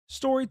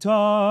Story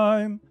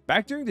time!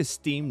 Back during the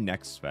Steam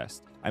Next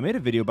Fest, I made a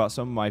video about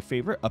some of my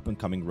favorite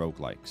up-and-coming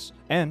roguelikes,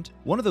 and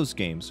one of those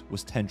games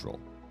was Tendryll.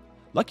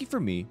 Lucky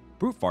for me,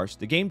 Brute Farce,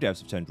 the game devs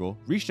of Tendryll,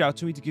 reached out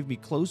to me to give me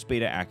closed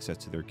beta access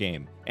to their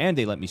game, and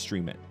they let me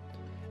stream it.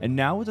 And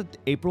now with the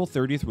April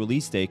 30th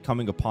release day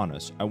coming upon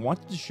us, I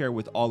wanted to share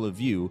with all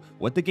of you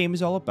what the game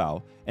is all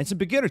about, and some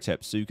beginner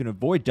tips so you can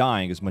avoid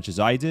dying as much as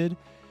I did,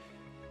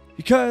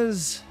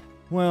 because,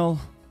 well,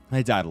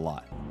 I died a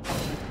lot.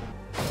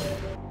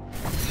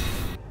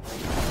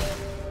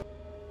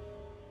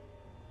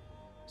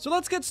 So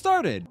let's get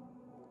started!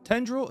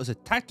 Tendryll is a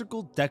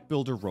tactical deck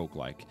builder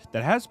roguelike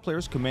that has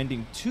players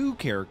commanding 2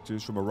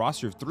 characters from a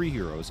roster of 3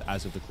 heroes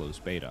as of the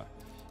closed beta.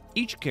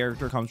 Each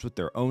character comes with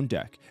their own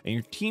deck, and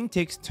your team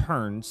takes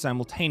turns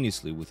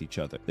simultaneously with each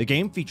other. The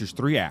game features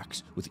 3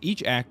 acts, with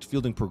each act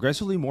fielding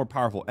progressively more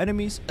powerful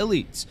enemies,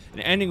 elites,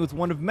 and ending with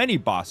one of many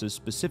bosses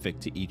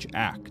specific to each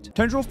act.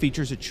 Tendryll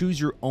features a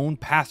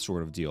choose-your-own-path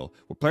sort of deal,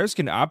 where players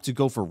can opt to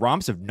go for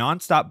romps of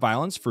non-stop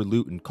violence for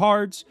loot and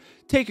cards,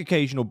 take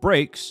occasional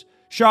breaks,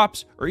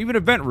 shops, or even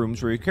event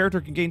rooms where your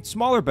character can gain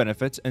smaller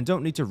benefits and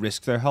don't need to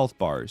risk their health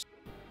bars.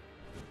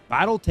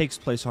 Battle takes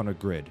place on a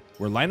grid,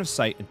 where line of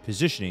sight and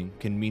positioning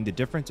can mean the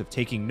difference of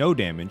taking no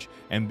damage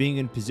and being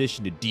in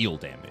position to deal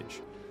damage.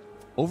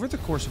 Over the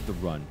course of the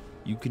run,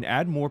 you can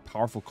add more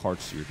powerful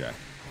cards to your deck,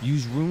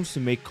 use rooms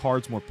to make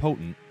cards more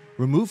potent,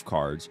 remove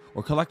cards,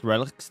 or collect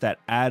relics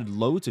that add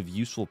loads of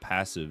useful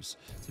passives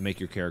to make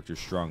your character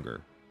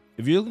stronger.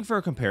 If you're looking for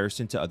a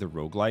comparison to other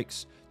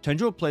roguelikes,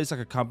 Tendryll plays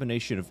like a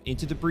combination of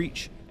Into the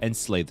Breach and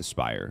Slay the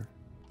Spire.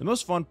 The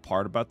most fun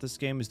part about this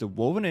game is the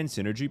woven-in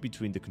synergy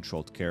between the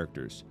controlled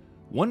characters.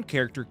 One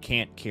character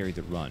can't carry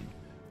the run.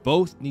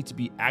 Both need to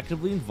be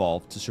actively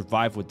involved to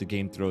survive what the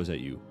game throws at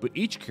you, but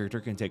each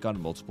character can take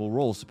on multiple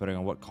roles depending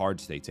on what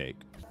cards they take.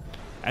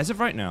 As of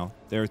right now,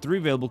 there are 3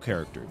 available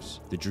characters: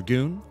 the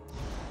Dragoon,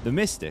 the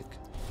Mystic,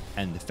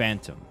 and the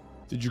Phantom.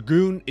 The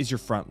Dragoon is your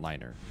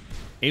frontliner,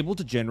 able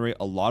to generate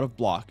a lot of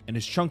block and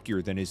is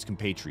chunkier than his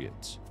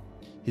compatriots.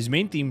 His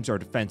main themes are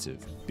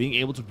defensive, being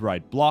able to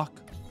provide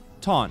block,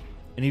 taunt,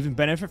 and even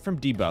benefit from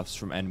debuffs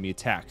from enemy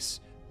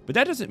attacks. But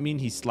that doesn't mean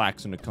he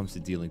slacks when it comes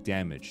to dealing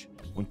damage.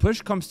 When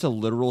push comes to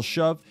literal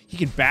shove, he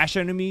can bash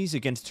enemies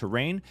against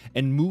terrain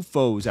and move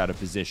foes out of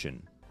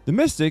position. The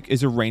Mystic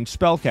is a ranged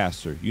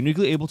spellcaster,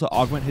 uniquely able to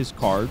augment his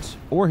cards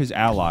or his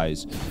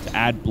allies to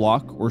add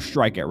block or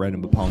strike at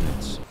random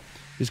opponents.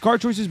 His card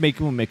choices make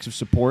him a mix of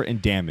support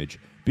and damage,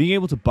 being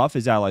able to buff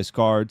his allies'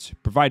 cards,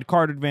 provide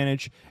card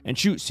advantage, and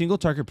shoot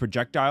single-target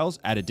projectiles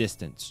at a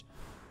distance.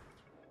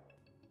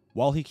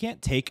 While he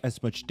can't take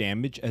as much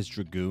damage as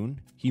Dragoon,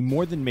 he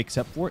more than makes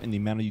up for it in the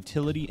amount of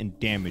utility and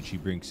damage he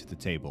brings to the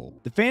table.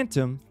 The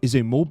Phantom is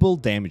a mobile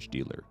damage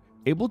dealer,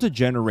 able to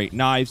generate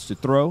knives to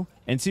throw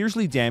and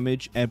seriously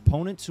damage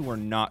opponents who are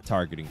not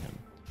targeting him.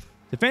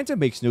 The Phantom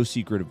makes no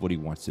secret of what he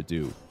wants to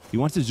do. He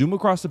wants to zoom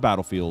across the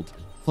battlefield,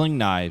 fling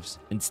knives,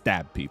 and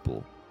stab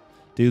people.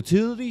 The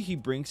utility he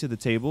brings to the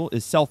table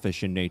is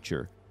selfish in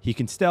nature. He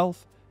can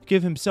stealth,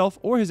 give himself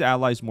or his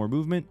allies more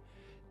movement,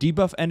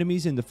 debuff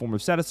enemies in the form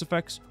of status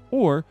effects,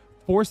 or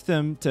force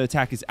them to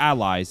attack his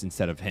allies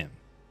instead of him.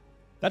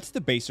 That's the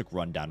basic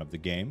rundown of the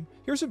game.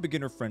 Here's some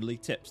beginner-friendly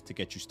tips to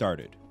get you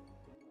started.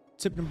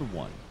 Tip number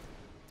 1.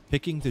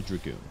 Picking the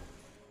Dragoon.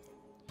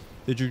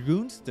 The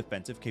Dragoon's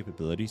defensive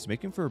capabilities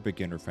make him for a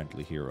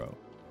beginner-friendly hero.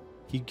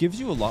 He gives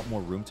you a lot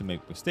more room to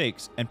make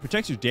mistakes and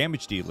protects your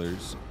damage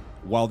dealers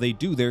while they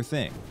do their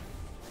thing.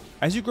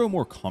 As you grow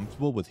more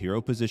comfortable with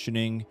hero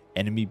positioning,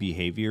 enemy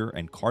behavior,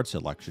 and card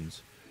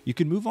selections, you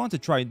can move on to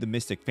try the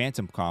Mystic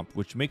Phantom comp,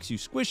 which makes you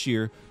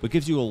squishier but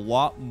gives you a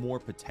lot more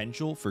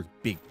potential for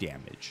big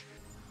damage.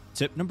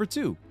 Tip number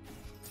 2.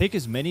 Take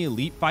as many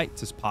elite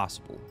fights as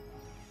possible.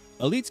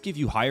 Elites give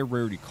you higher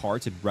rarity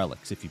cards and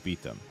relics if you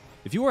beat them.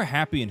 If you are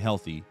happy and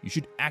healthy, you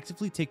should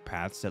actively take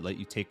paths that let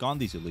you take on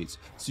these elites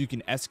so you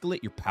can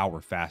escalate your power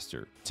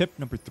faster. Tip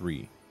number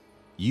 3.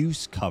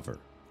 Use cover.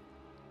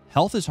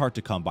 Health is hard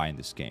to come by in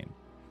this game,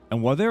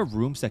 and while there are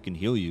rooms that can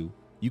heal you,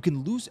 you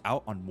can lose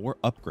out on more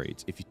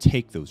upgrades if you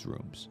take those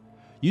rooms.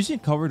 Using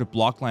cover to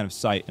block line of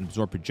sight and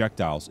absorb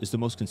projectiles is the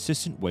most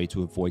consistent way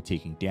to avoid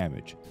taking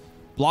damage.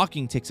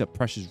 Blocking takes up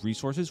precious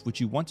resources which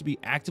you want to be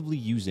actively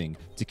using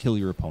to kill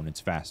your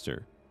opponents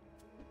faster.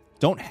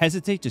 Don't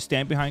hesitate to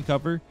stand behind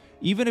cover,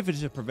 even if it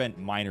is to prevent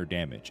minor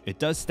damage. It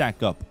does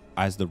stack up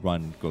as the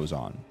run goes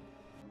on.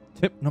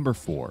 Tip number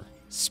 4.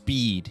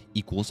 Speed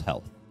equals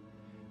health.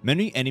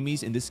 Many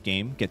enemies in this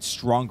game get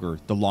stronger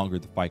the longer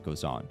the fight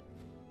goes on.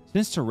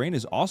 Since terrain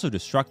is also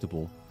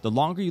destructible, the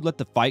longer you let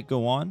the fight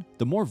go on,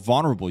 the more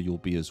vulnerable you'll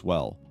be as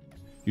well.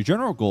 Your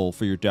general goal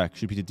for your deck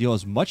should be to deal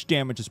as much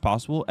damage as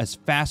possible as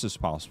fast as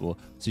possible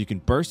so you can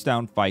burst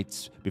down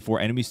fights before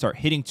enemies start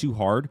hitting too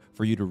hard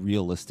for you to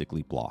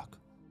realistically block.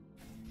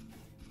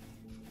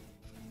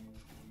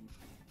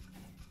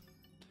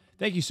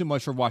 Thank you so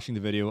much for watching the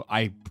video.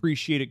 I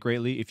appreciate it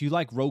greatly. If you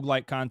like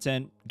roguelike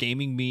content,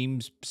 gaming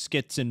memes,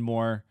 skits, and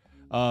more,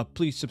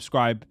 please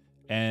subscribe,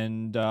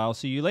 and I'll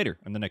see you later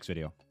in the next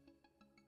video.